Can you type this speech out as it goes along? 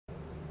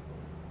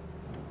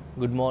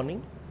Good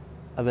morning.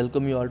 I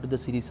welcome you all to the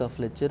series of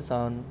lectures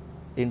on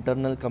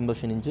internal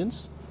combustion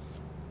engines.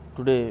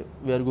 Today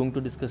we are going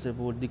to discuss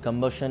about the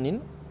combustion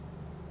in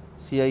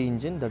CI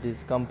engine, that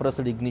is compressed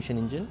ignition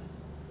engine,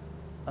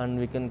 and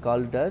we can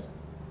call it as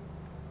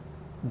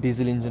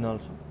diesel engine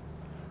also.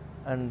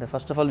 And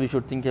first of all, we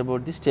should think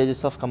about the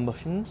stages of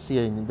combustion in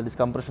CI engine, that is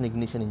compression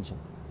ignition engine.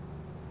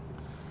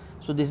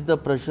 So this is the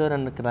pressure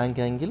and crank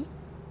angle.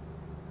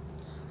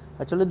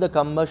 Actually the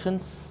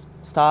combustions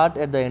start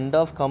at the end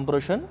of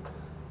compression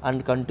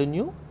and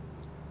continue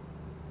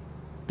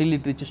till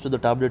it reaches to the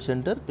top dead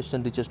center,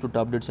 piston reaches to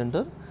top dead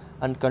center,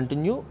 and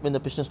continue when the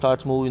piston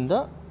starts moving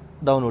the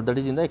downward, that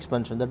is in the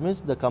expansion. That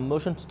means the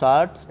combustion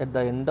starts at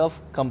the end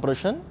of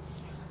compression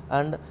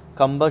and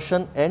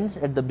combustion ends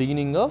at the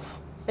beginning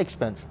of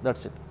expansion.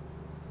 That's it.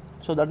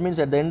 So that means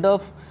at the end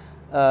of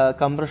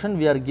compression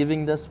we are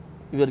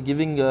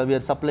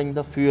supplying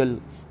the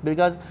fuel,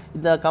 because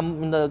in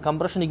the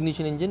compression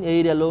ignition engine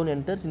air alone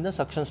enters in the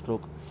suction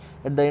stroke.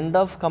 At the end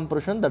of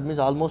compression, that means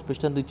almost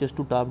piston reaches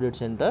to top dead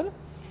center,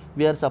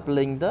 we are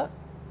supplying the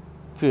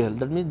fuel.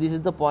 That means this is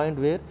the point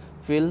where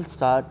fuel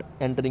start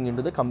entering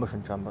into the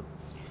combustion chamber.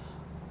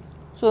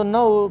 So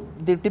now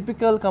the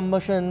typical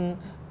combustion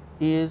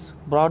is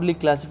broadly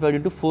classified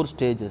into 4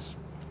 stages.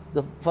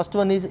 The first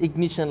one is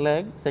ignition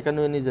lag, second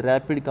one is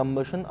rapid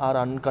combustion or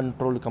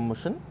uncontrolled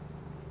combustion,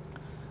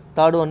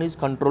 third one is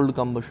controlled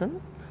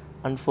combustion,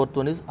 and fourth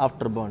one is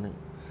after burning.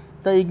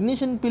 The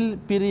ignition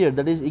period,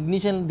 that is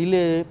ignition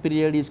delay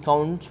period, is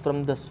counts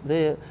from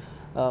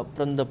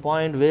the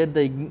point where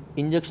the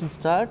injection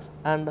starts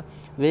and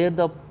where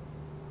the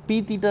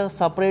P theta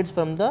separates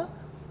from the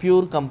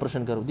pure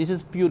compression curve. This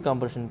is pure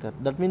compression curve.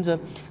 That means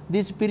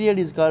this period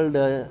is called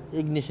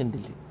ignition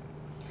delay.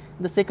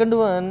 The second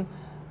one,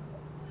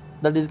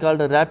 that is called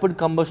rapid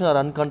combustion or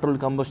uncontrolled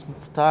combustion,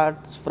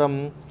 starts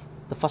from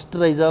the first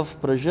rise of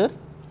pressure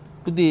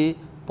to the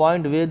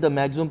point where the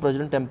maximum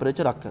pressure and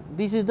temperature occur.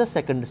 This is the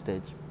second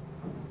stage.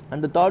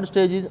 And the third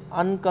stage is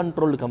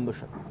controlled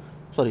combustion.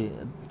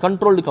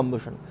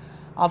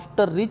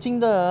 After reaching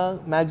the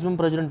maximum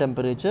pressure and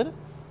temperature,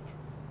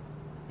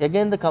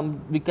 again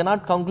we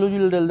cannot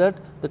conclusively tell that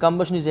the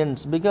combustion is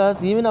ends,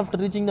 because even after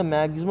reaching the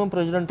maximum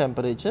pressure and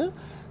temperature,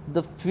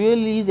 the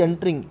fuel is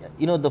entering,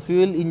 the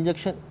fuel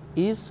injection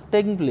is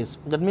taking place.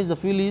 That means the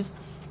fuel is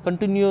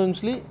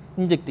continuously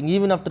injecting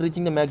even after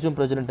reaching the maximum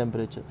pressure and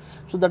temperature.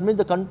 So that means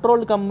the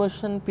controlled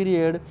combustion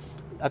period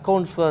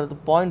accounts for the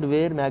point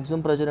where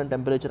maximum pressure and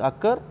temperature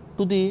occur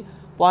to the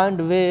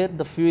point where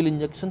the fuel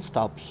injection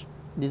stops.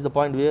 This is the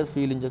point where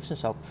fuel injection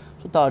stops.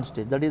 So third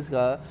stage, that is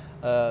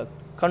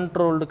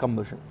controlled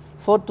combustion.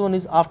 Fourth one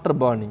is after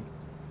burning.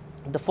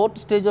 The fourth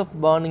stage of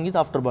burning is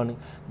after burning.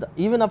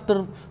 Even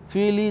after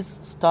fuel is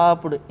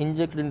stopped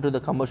injected into the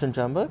combustion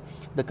chamber,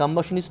 the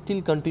combustion is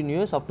still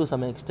continuous up to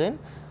some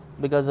extent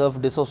because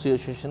of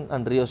dissociation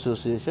and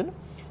reassociation.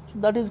 So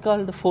that is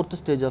called the fourth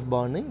stage of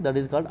burning, that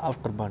is called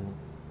after burning.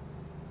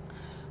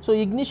 So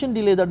ignition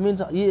delay, that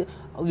means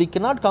we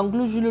cannot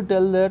conclusively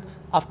tell that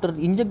after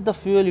inject the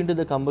fuel into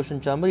the combustion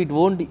chamber, it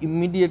won't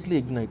immediately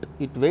ignite.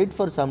 It waits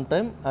for some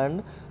time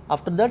and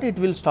after that it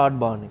will start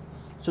burning.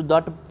 So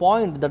that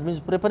point, that means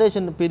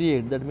preparation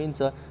period, that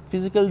means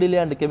physical delay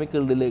and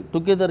chemical delay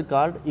together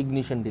called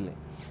ignition delay.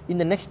 In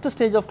the next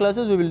stage of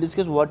classes we will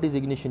discuss what is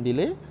ignition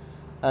delay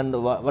and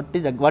what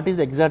is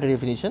the exact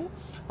definition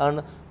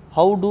and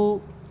how do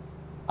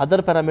other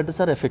parameters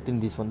are affecting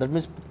this one. That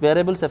means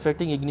variables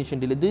affecting ignition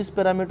delay. These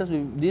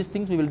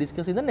things we will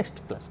discuss in the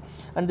next class.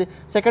 And the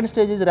second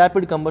stage is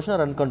rapid combustion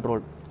or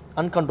uncontrolled.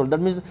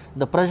 That means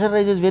the pressure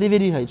rise is very,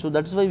 very high. So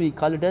that is why we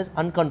call it as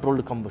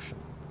uncontrolled combustion.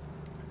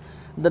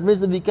 That means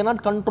that we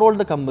cannot control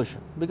the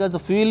combustion because the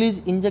fuel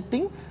is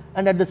injecting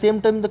and at the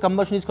same time the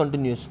combustion is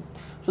continuous.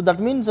 So that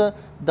means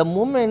the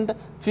moment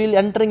fuel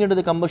entering into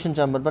the combustion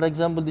chamber, for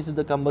example, this is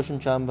the combustion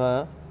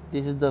chamber,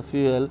 this is the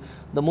fuel.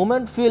 The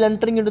moment fuel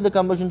entering into the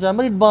combustion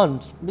chamber, it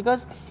burns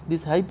because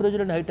this high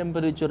pressure and high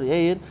temperature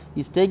air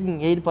is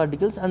taking air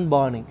particles and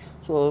burning.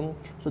 So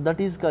that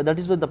is why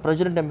the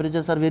pressure and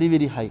temperatures are very,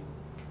 very high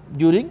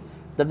during.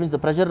 That means the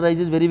pressure rise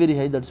is very, very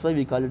high. That's why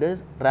we call it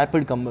as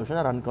rapid combustion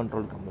or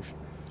uncontrolled combustion.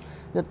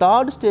 The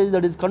third stage,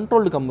 that is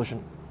controlled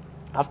combustion.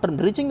 After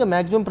reaching the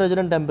maximum pressure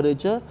and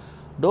temperature,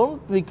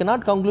 we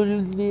cannot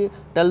conclusively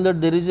tell that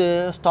there is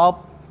a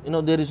stop,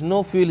 there is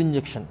no fuel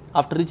injection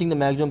after reaching the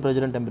maximum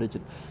pressure and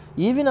temperature.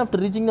 Even after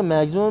reaching the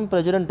maximum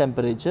pressure and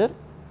temperature,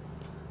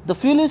 the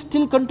fuel is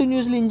still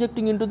continuously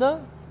injecting into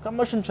the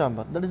combustion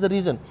chamber. That is the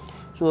reason.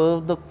 So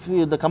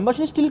the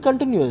combustion is still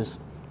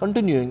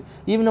continuing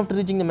even after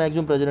reaching the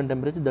maximum pressure and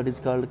temperature. That is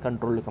called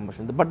controlled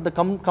combustion. But the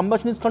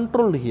combustion is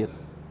controlled here.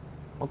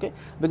 Okay,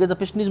 because the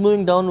piston is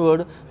moving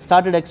downward,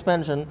 started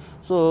expansion.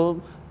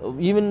 So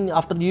even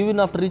after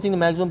reaching the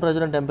maximum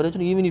pressure and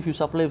temperature, even if you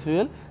supply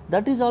fuel,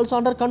 that is also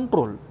under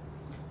control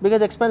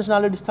because expansion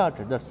already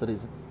started. That's the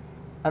reason.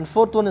 And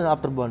fourth one is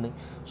after burning.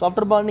 So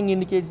after burning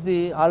indicates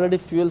the already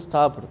fuel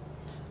stopped,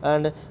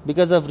 and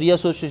because of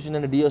reassociation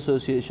and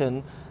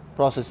deassociation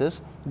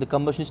processes, the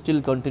combustion is still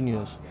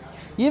continuous.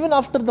 Even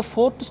after the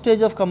fourth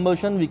stage of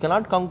combustion, we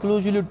cannot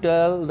conclusively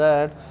tell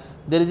that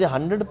there is a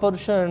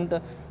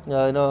 100%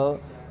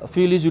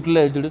 fuel is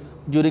utilized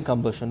during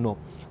combustion. No,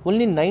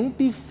 only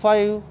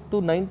 95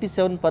 to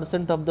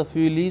 97% of the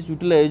fuel is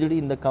utilized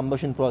in the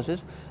combustion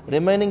process.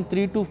 Remaining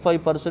 3 to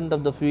 5%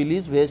 of the fuel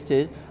is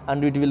wastage,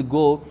 and it will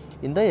go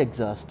in the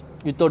exhaust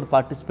without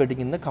participating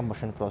in the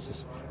combustion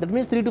process. That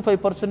means 3 to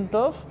 5%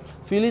 of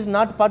fuel is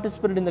not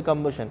participated in the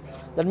combustion.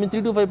 That means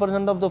 3 to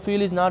 5% of the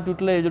fuel is not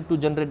utilized to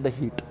generate the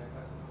heat.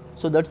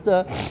 So that's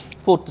the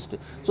fourth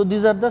stage. So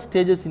these are the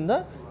stages in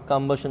the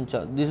combustion.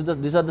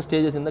 These are the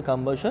stages in the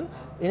combustion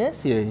in a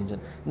CI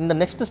engine. In the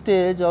next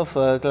stage of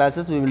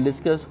classes, we will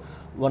discuss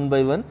one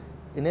by one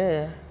in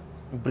a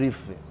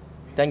brief way.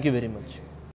 Thank you very much.